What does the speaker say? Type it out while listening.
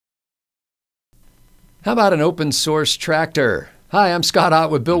How about an open source tractor? Hi, I'm Scott Ott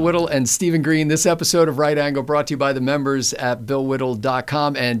with Bill Whittle and Stephen Green. This episode of Right Angle brought to you by the members at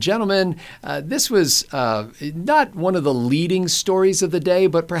BillWhittle.com. And gentlemen, this was not one of the leading stories of the day,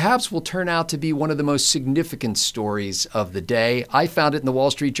 but perhaps will turn out to be one of the most significant stories of the day. I found it in the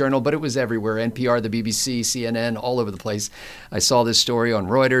Wall Street Journal, but it was everywhere. NPR, the BBC, CNN, all over the place. I saw this story on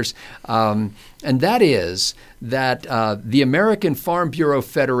Reuters. And that is that the American Farm Bureau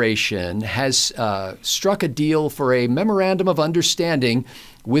Federation has struck a deal for a memorandum of understanding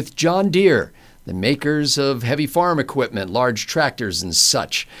with John Deere, the makers of heavy farm equipment, large tractors and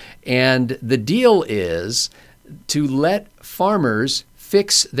such. And the deal is to let farmers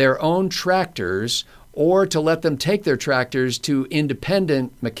fix their own tractors or to let them take their tractors to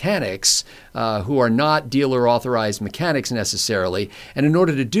independent mechanics who are not dealer-authorized mechanics necessarily. And in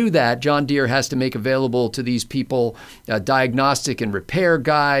order to do that, John Deere has to make available to these people diagnostic and repair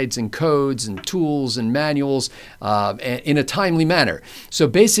guides and codes and tools and manuals in a timely manner. So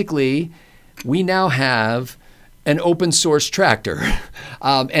basically, we now have an open source tractor.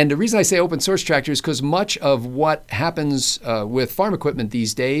 And the reason I say open source tractor is because much of what happens with farm equipment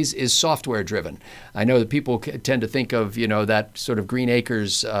these days is software driven. I know that people tend to think of, that sort of Green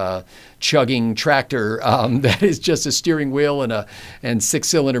Acres chugging tractor that is just a steering wheel and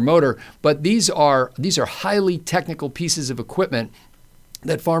 6-cylinder motor. But these are highly technical pieces of equipment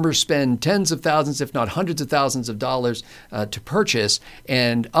that farmers spend tens of thousands, if not hundreds of thousands of dollars to purchase.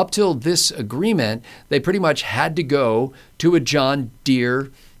 And up till this agreement, they pretty much had to go to a John Deere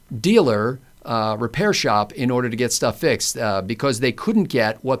dealer repair shop in order to get stuff fixed because they couldn't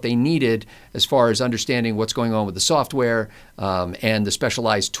get what they needed as far as understanding what's going on with the software and the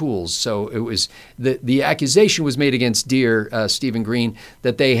specialized tools. So it was the accusation was made against Deere, Stephen Green,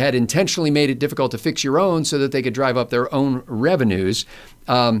 that they had intentionally made it difficult to fix your own so that they could drive up their own revenues.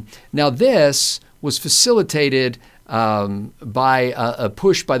 Now this was facilitated by a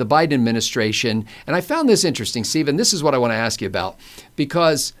push by the Biden administration. And I found this interesting, Stephen. This is what I want to ask you about,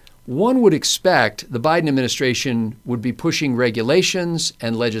 because one would expect the Biden administration would be pushing regulations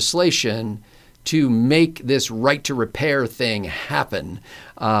and legislation to make this right to repair thing happen.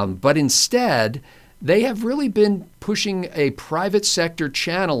 But instead, they have really been pushing a private sector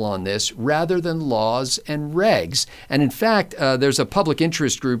channel on this rather than laws and regs. And in fact, there's a public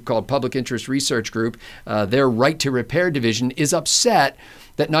interest group called Public Interest Research Group. Their Right to Repair division is upset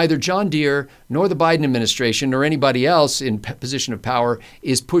that neither John Deere nor the Biden administration nor anybody else in position of power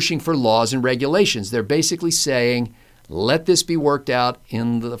is pushing for laws and regulations. They're basically saying, let this be worked out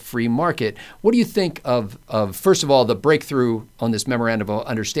in the free market. What do you think of first of all, the breakthrough on this memorandum of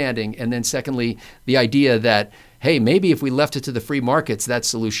understanding, and then secondly, the idea that, hey, maybe if we left it to the free markets, that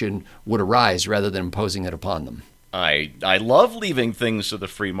solution would arise rather than imposing it upon them? I love leaving things to the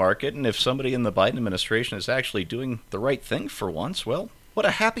free market, and if somebody in the Biden administration is actually doing the right thing for once, well, what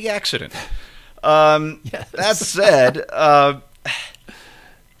a happy accident. Yes. That said,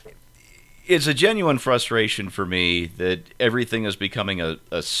 it's a genuine frustration for me that everything is becoming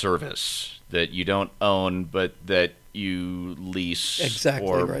a service that you don't own, but that you lease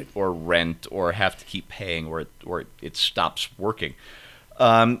or rent or have to keep paying, or it stops working.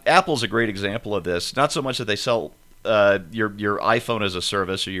 Apple's a great example of this. Not so much that they sell your iPhone as a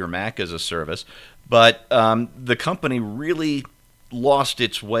service or your Mac as a service, but the company really lost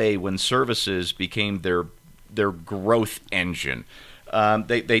its way when services became their growth engine.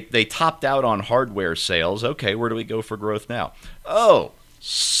 They topped out on hardware sales. Okay, where do we go for growth now? Oh,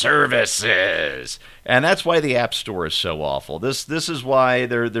 services. And that's why the App Store is so awful. This is why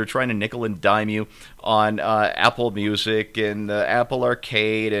they're trying to nickel and dime you on Apple Music and Apple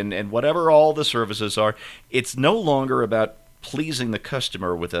Arcade and whatever all the services are. It's no longer about pleasing the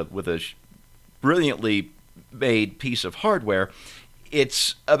customer with a brilliantly made piece of hardware.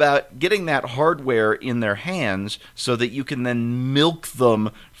 It's about getting that hardware in their hands so that you can then milk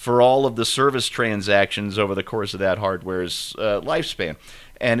them for all of the service transactions over the course of that hardware's lifespan.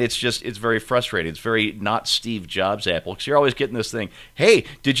 And it's very frustrating. It's very not Steve Jobs Apple, because you're always getting this thing, hey,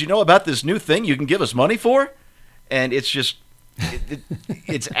 did you know about this new thing you can give us money for? And it's just,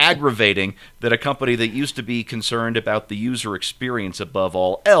 it's aggravating that a company that used to be concerned about the user experience above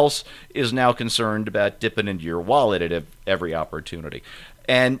all else is now concerned about dipping into your wallet at every opportunity.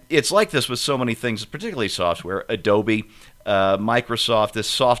 And it's like this with so many things, particularly software. Adobe, Microsoft, this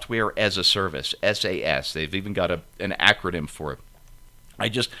software as a service, SaaS. They've even got an acronym for it.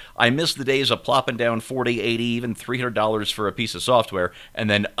 I miss the days of plopping down $40, $80, even $300 for a piece of software and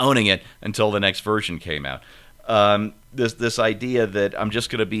then owning it until the next version came out. This idea that I'm just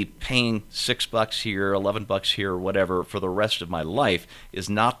going to be paying $6 here, $11 here, whatever, for the rest of my life is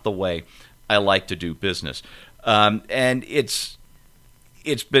not the way I like to do business. And it's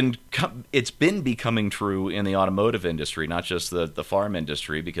been becoming true in the automotive industry, not just the farm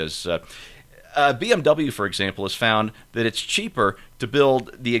industry, because BMW, for example, has found that it's cheaper to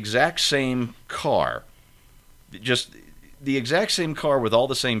build the exact same car, just the exact same car with all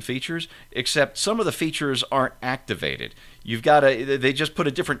the same features, except some of the features aren't activated. They just put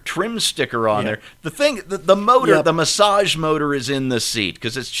a different trim sticker on there. The motor, the massage motor is in the seat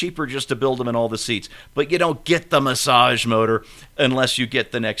because it's cheaper just to build them in all the seats. But you don't get the massage motor unless you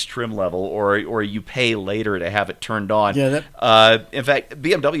get the next trim level or you pay later to have it turned on. In fact,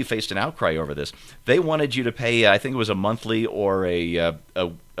 BMW faced an outcry over this. They wanted you to pay, I think it was a monthly or a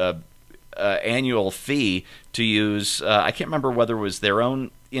annual fee to use, I can't remember whether it was their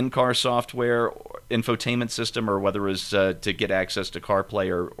own in-car software, infotainment system, or whether it was to get access to CarPlay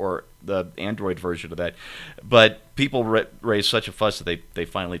or the Android version of that. But people raised such a fuss that they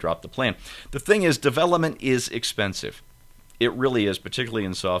finally dropped the plan. The thing is, development is expensive. It really is, particularly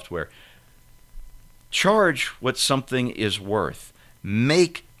in software. Charge what something is worth.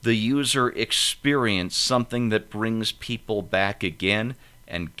 Make the user experience something that brings people back again,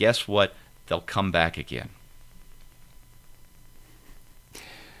 and guess what? They'll come back again.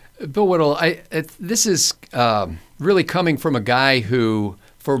 Bill Whittle, this is really coming from a guy who,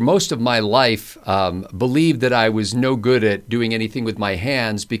 for most of my life, believed that I was no good at doing anything with my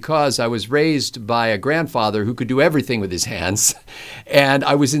hands because I was raised by a grandfather who could do everything with his hands. And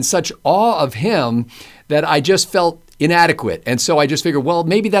I was in such awe of him that I just felt inadequate. And so I just figured, well,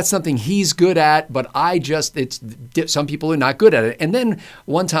 maybe that's something he's good at, but some people are not good at it. And then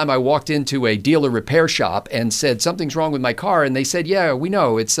one time I walked into a dealer repair shop and said, something's wrong with my car. And they said, yeah, we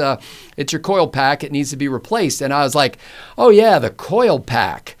know, it's your coil pack. It needs to be replaced. And I was like, oh yeah, the coil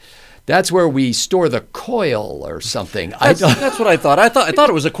pack. That's where we store the coil or something. That's what I thought. I thought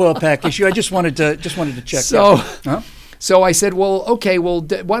it was a coil pack issue. I just wanted to check. So I said, well, okay,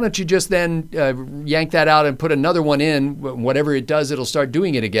 why don't you just then yank that out and put another one in? Whatever it does, it'll start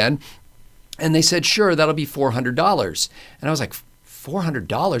doing it again. And they said, sure, that'll be $400. And I was like,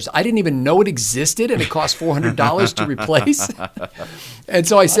 $400? I didn't even know it existed, and it cost $400 to replace. And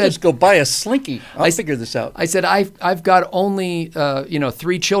so I said, I'll just go buy a Slinky. I'll figure this out. I said, I've got only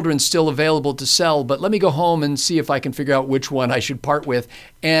 3 children still available to sell, but let me go home and see if I can figure out which one I should part with.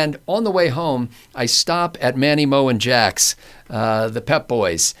 And on the way home, I stop at Manny Moe and Jack's, the Pep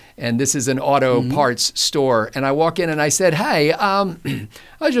Boys, and this is an auto parts store. And I walk in and I said, hey, I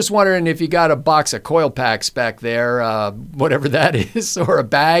was just wondering if you got a box of coil packs back there, whatever that is, or a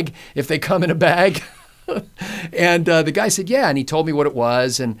bag, if they come in a bag. And the guy said, yeah, and he told me what it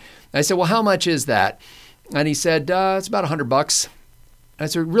was. And I said, well, how much is that? And he said, it's about $100. And I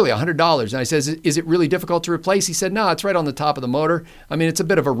said, really, $100? And I said, is it really difficult to replace? He said, no, it's right on the top of the motor. I mean, it's a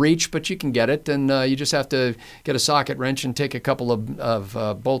bit of a reach, but you can get it. And you just have to get a socket wrench and take a couple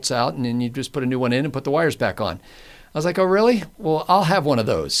of bolts out, and then you just put a new one in and put the wires back on. I was like, oh, really? Well, I'll have one of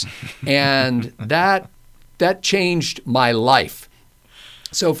those. And that changed my life.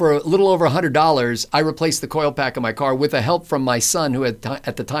 So for a little over $100, I replaced the coil pack in my car with the help from my son, who at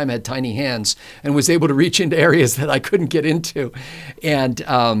the time had tiny hands and was able to reach into areas that I couldn't get into. And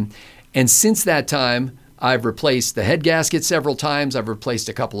since that time, I've replaced the head gasket several times. I've replaced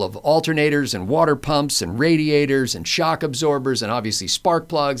a couple of alternators and water pumps and radiators and shock absorbers and obviously spark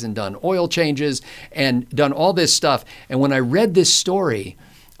plugs, and done oil changes and done all this stuff. And when I read this story,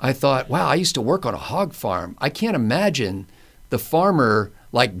 I thought, wow, I used to work on a hog farm. I can't imagine the farmer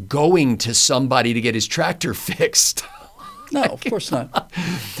like going to somebody to get his tractor fixed. No, of course not.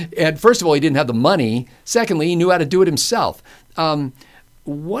 And first of all, he didn't have the money. Secondly, he knew how to do it himself.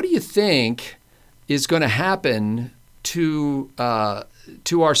 What do you think is going to happen to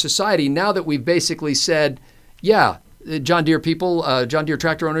our society now that we've basically said, yeah, John Deere people, John Deere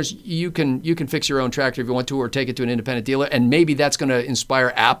tractor owners, you can fix your own tractor if you want to, or take it to an independent dealer, and maybe that's going to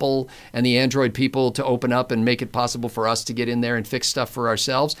inspire Apple and the Android people to open up and make it possible for us to get in there and fix stuff for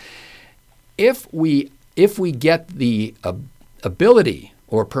ourselves. If we get the ability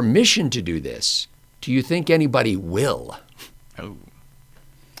or permission to do this, do you think anybody will? Oh.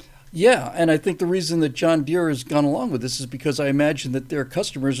 Yeah, and I think the reason that John Deere has gone along with this is because I imagine that their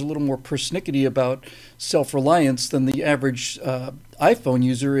customers are a little more persnickety about self-reliance than the average iPhone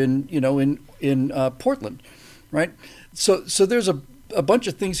user in Portland, right? So there's a bunch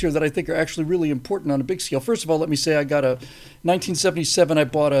of things here that I think are actually really important on a big scale. First of all, let me say I got a 1977. I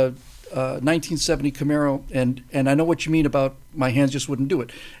bought a 1970 Camaro, and I know what you mean about my hands just wouldn't do it.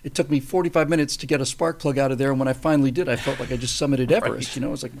 It took me 45 minutes to get a spark plug out of there, and when I finally did, I felt like I just summited Everest. Right. It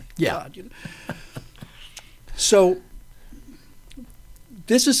was like, my God. So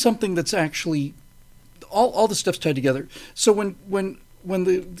this is something that's actually all the stuff's tied together. So when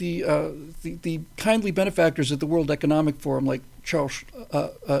the kindly benefactors at the World Economic Forum, like Klaus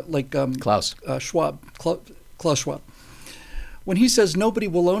Schwab, when he says nobody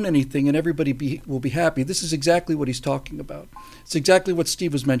will own anything and everybody will be happy, this is exactly what he's talking about. It's exactly what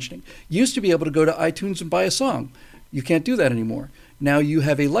Steve was mentioning. You used to be able to go to iTunes and buy a song. You can't do that anymore. Now you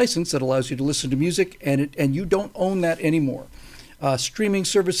have a license that allows you to listen to music, and you don't own that anymore. Streaming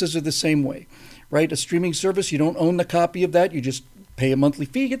services are the same way, right? A streaming service, you don't own the copy of that. You just pay a monthly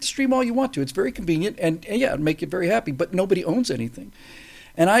fee, you get to stream all you want to. It's very convenient and yeah, it'll make you very happy, but nobody owns anything.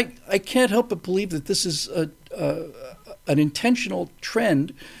 And I can't help but believe that this is an intentional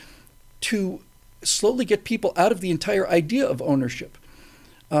trend to slowly get people out of the entire idea of ownership.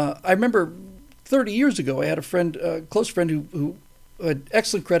 I remember 30 years ago, I had a friend, a close friend who had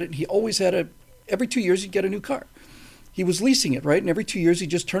excellent credit. He always had every 2 years he'd get a new car. He was leasing it, right? And every 2 years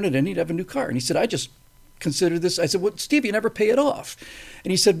he'd just turn it in, he'd have a new car. And he said, I just consider this. I said, well, Steve, you never pay it off.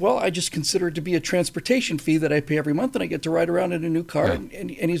 And he said, well, I just consider it to be a transportation fee that I pay every month, and I get to ride around in a new car. Yeah. And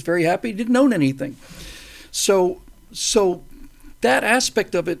he's very happy. He didn't own anything. So that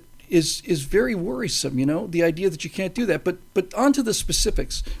aspect of it is very worrisome, you know, the idea that you can't do that. But on to the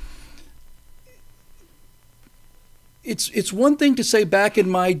specifics. It's one thing to say back in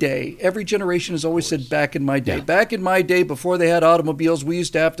my day. Every generation has always said back in my day. Yeah. Back in my day, before they had automobiles, we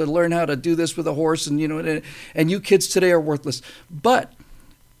used to have to learn how to do this with a horse, and you kids today are worthless. But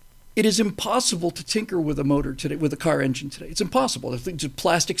it is impossible to tinker with a motor today, with a car engine today. It's impossible. There's a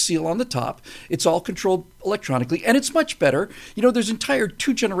plastic seal on the top. It's all controlled electronically, and it's much better. You know, there's entire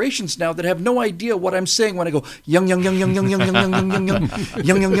 2 generations now that have no idea what I'm saying when I go young. They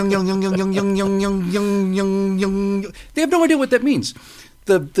have no idea what that means.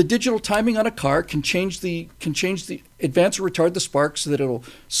 The digital timing on a car can change the advance or retard the spark so that it'll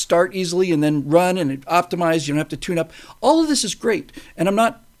start easily and then run and optimize. You don't have to tune up. All of this is great, and I'm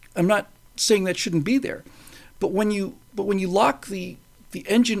not saying that shouldn't be there, but when you lock the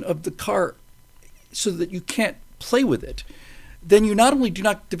engine of the car so that you can't play with it, then you not only do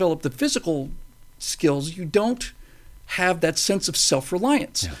not develop the physical skills, you don't have that sense of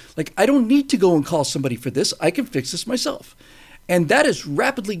self-reliance. Yeah. Like, I don't need to go and call somebody for this. I can fix this myself. And that is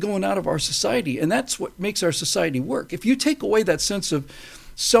rapidly going out of our society, and that's what makes our society work. If you take away that sense of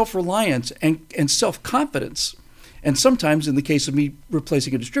self-reliance and self-confidence, and sometimes, in the case of me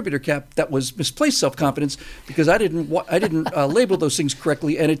replacing a distributor cap, that was misplaced self-confidence because I didn't label those things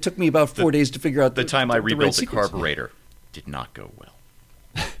correctly, and it took me about 4 days to figure out the time I rebuilt the carburetor did not go well.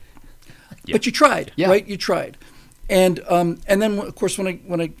 Yeah. But you tried, right? You tried, and then of course when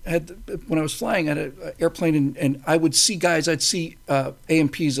I was flying, I had an airplane, and I would see guys. I'd see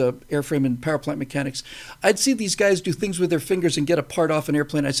AMPs, airframe and power plant mechanics. I'd see these guys do things with their fingers and get a part off an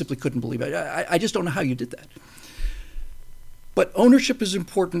airplane. I simply couldn't believe it. I just don't know how you did that. But ownership is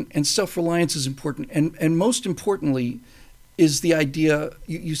important, and self-reliance is important, and most importantly is the idea,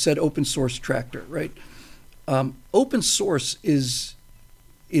 you said open source tractor, right? Open source is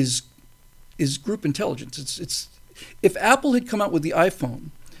group intelligence. It's if Apple had come out with the iPhone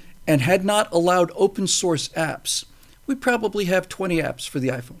and had not allowed open source apps, we'd probably have 20 apps for the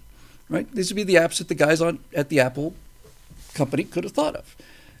iPhone, right? These would be the apps that the guys at the Apple company could have thought of.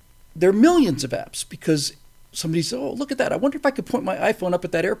 There are millions of apps because somebody said, oh, look at that. I wonder if I could point my iPhone up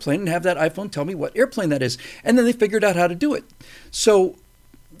at that airplane and have that iPhone tell me what airplane that is. And then they figured out how to do it. So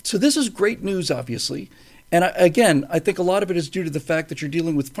this is great news, obviously. And I think a lot of it is due to the fact that you're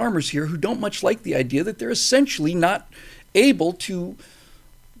dealing with farmers here who don't much like the idea that they're essentially not able to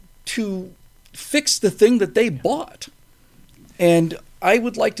fix the thing that they bought. And I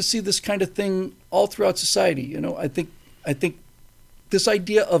would like to see this kind of thing all throughout society. You know, I think this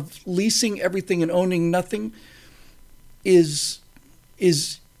idea of leasing everything and owning nothing is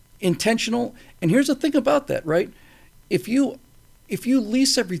intentional. And here's the thing about that, right? If you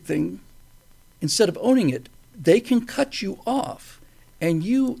lease everything instead of owning it, they can cut you off and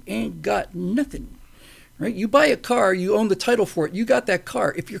you ain't got nothing, right? You buy a car, you own the title for it, you got that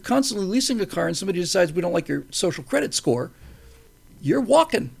car. If you're constantly leasing a car and somebody decides we don't like your social credit score, you're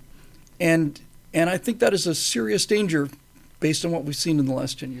walking. And I think that is a serious danger based on what we've seen in the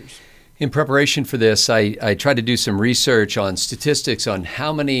last 10 years. In preparation for this, I tried to do some research on statistics on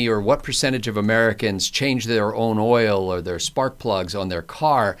how many or what percentage of Americans change their own oil or their spark plugs on their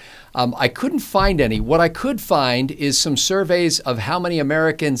car. I couldn't find any. What I could find is some surveys of how many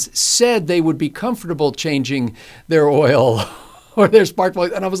Americans said they would be comfortable changing their oil or their spark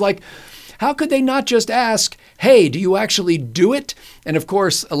plugs. And I was like, How could they not just ask, hey, do you actually do it? And of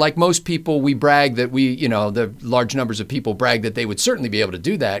course, like most people, we brag that the large numbers of people brag that they would certainly be able to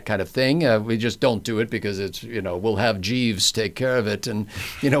do that kind of thing. We just don't do it because it's, we'll have Jeeves take care of it and,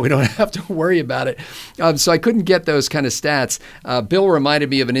 we don't have to worry about it. So I couldn't get those kind of stats. Bill reminded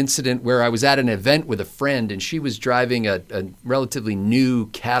me of an incident where I was at an event with a friend and she was driving a relatively new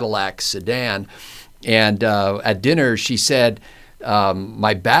Cadillac sedan. And at dinner, she said,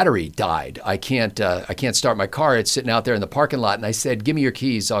 my battery died. I can't start my car. It's sitting out there in the parking lot. And I said, give me your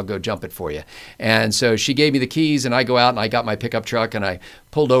keys. I'll go jump it for you. And so she gave me the keys and I go out and I got my pickup truck and I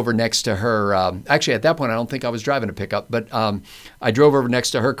pulled over next to her. Actually, at that point, I don't think I was driving a pickup, but I drove over next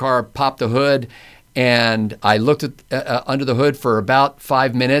to her car, popped the hood, and I looked at under the hood for about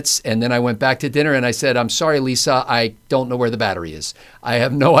 5 minutes. And then I went back to dinner and I said, I'm sorry, Lisa, I don't know where the battery is. I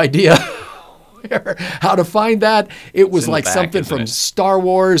have no idea how to find that. It was like something from Star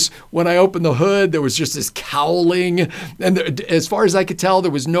Wars. When I opened the hood, there was just this cowling, and as far as I could tell, there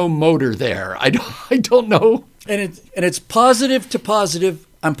was no motor there. I don't know. And it's positive to positive.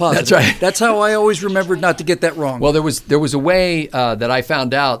 I'm positive. That's right. That's how I always remembered not to get that wrong. Well, there was a way that I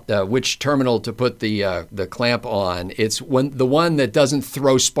found out which terminal to put the clamp on. It's the one that doesn't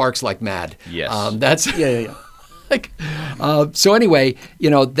throw sparks like mad. Yes. That's yeah. So anyway,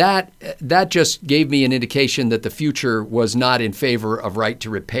 that just gave me an indication that the future was not in favor of right to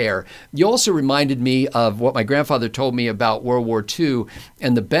repair. You also reminded me of what my grandfather told me about World War II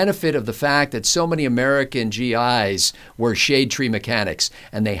and the benefit of the fact that so many American GIs were shade tree mechanics,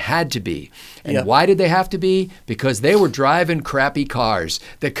 and they had to be. And why did they have to be? Because they were driving crappy cars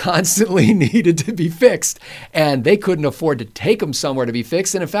that constantly needed to be fixed, and they couldn't afford to take them somewhere to be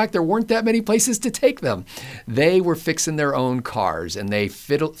fixed. And in fact, there weren't that many places to take them. They were fixing their own cars, and they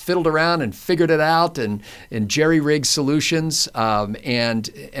fiddled around and figured it out and jerry-rigged solutions. And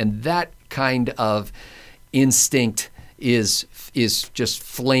that kind of instinct is just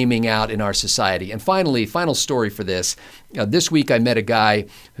flaming out in our society. And finally, final story for this. This week I met a guy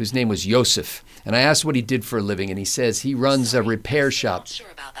whose name was Yosef, and I asked what he did for a living, and he says he runs a repair shop. Sure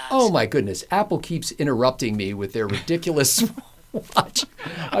about that. Oh my goodness, Apple keeps interrupting me with their ridiculous watch.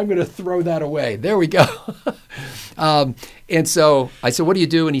 I'm going to throw that away. There we go. And so I said, what do you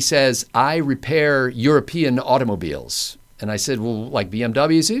do? And he says, I repair European automobiles. And I said, well, like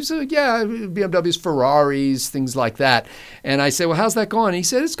BMWs? He said, yeah, BMWs, Ferraris, things like that. And I said, well, how's that going? He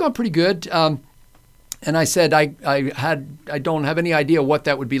said, it's going pretty good. And I said, I don't have any idea what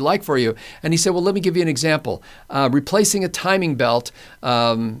that would be like for you. And he said, well, let me give you an example. Replacing a timing belt,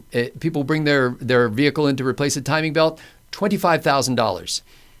 people bring their vehicle in to replace a timing belt, $25,000.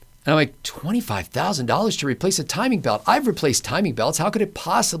 And I'm like, $25,000 to replace a timing belt? I've replaced timing belts. How could it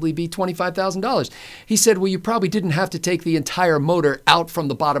possibly be $25,000? He said, well, you probably didn't have to take the entire motor out from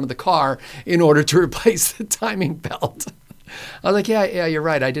the bottom of the car in order to replace the timing belt. I was like, yeah, you're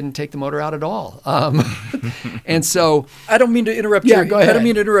right. I didn't take the motor out at all. And so I don't mean to interrupt. Yeah, go ahead. I don't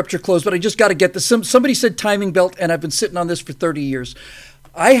mean to interrupt your close, but I just got to get this. Somebody said timing belt, and I've been sitting on this for 30 years.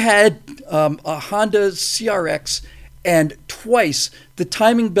 I had a Honda CRX, and twice the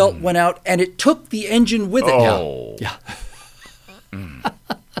timing belt went out, and it took the engine with it. Oh. Yeah.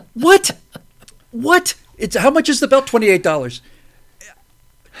 What? It's how much is the belt? $28.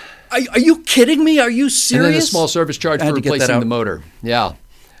 Are you kidding me? Are you serious? And then a small service charge for replacing the motor. Yeah.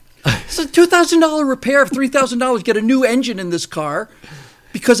 It's a $2,000 repair of $3,000. Get a new engine in this car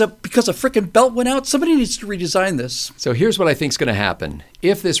because a freaking belt went out. Somebody needs to redesign this. So here's what I think is going to happen.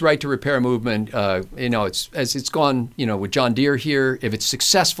 If this right to repair movement, it's gone, with John Deere here, if it's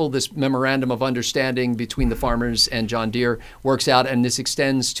successful, this memorandum of understanding between the farmers and John Deere works out, and this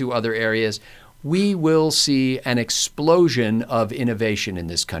extends to other areas, we will see an explosion of innovation in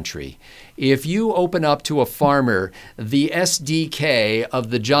this country. If you open up to a farmer the SDK of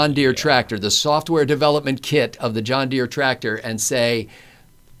the John Deere tractor, the software development kit of the John Deere tractor, and say,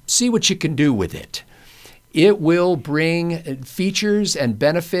 see what you can do with it. It will bring features and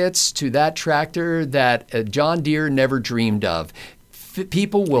benefits to that tractor that John Deere never dreamed of.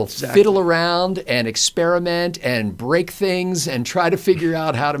 People will fiddle around and experiment and break things and try to figure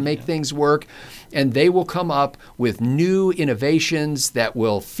out how to make things work. And they will come up with new innovations that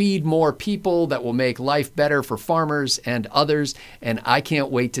will feed more people, that will make life better for farmers and others. And I can't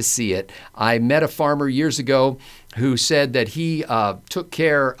wait to see it. I met a farmer years ago who said that he took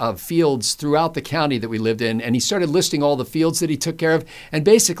care of fields throughout the county that we lived in. And he started listing all the fields that he took care of. And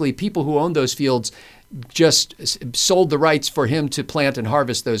basically, people who owned those fields just sold the rights for him to plant and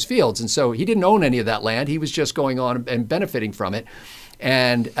harvest those fields. And so he didn't own any of that land. He was just going on and benefiting from it.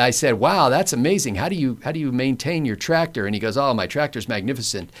 And I said, wow, that's amazing. How do you maintain your tractor? And he goes, oh, my tractor's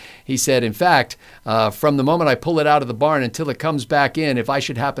magnificent. He said, in fact, from the moment I pull it out of the barn until it comes back in, if I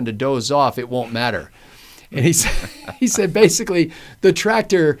should happen to doze off, it won't matter. And he said, basically, the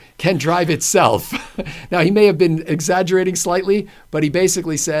tractor can drive itself. Now, he may have been exaggerating slightly, but he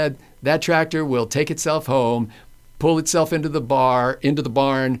basically said that tractor will take itself home, pull itself into the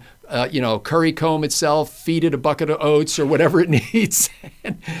barn, curry comb itself, feed it a bucket of oats or whatever it needs,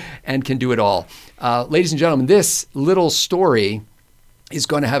 and can do it all. Ladies and gentlemen, this little story is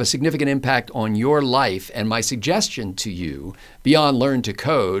going to have a significant impact on your life. And my suggestion to you, beyond Learn to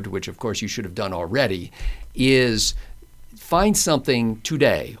Code, which of course you should have done already, is find something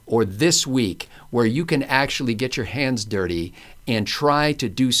today or this week where you can actually get your hands dirty and try to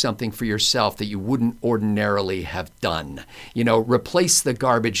do something for yourself that you wouldn't ordinarily have done. Replace the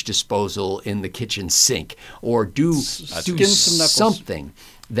garbage disposal in the kitchen sink, or do something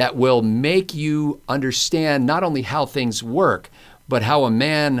that will make you understand not only how things work, but how a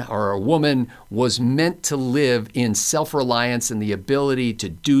man or a woman was meant to live in self-reliance and the ability to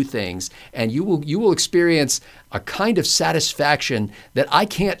do things. And you will experience a kind of satisfaction that I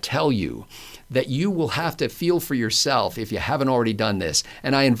can't tell you, that you will have to feel for yourself if you haven't already done this.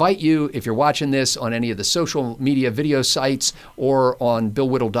 And I invite you, if you're watching this on any of the social media video sites or on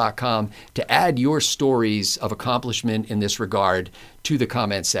BillWhittle.com, to add your stories of accomplishment in this regard to the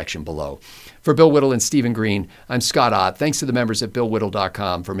comment section below. For Bill Whittle and Stephen Green, I'm Scott Ott. Thanks to the members at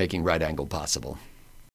BillWhittle.com for making Right Angle possible.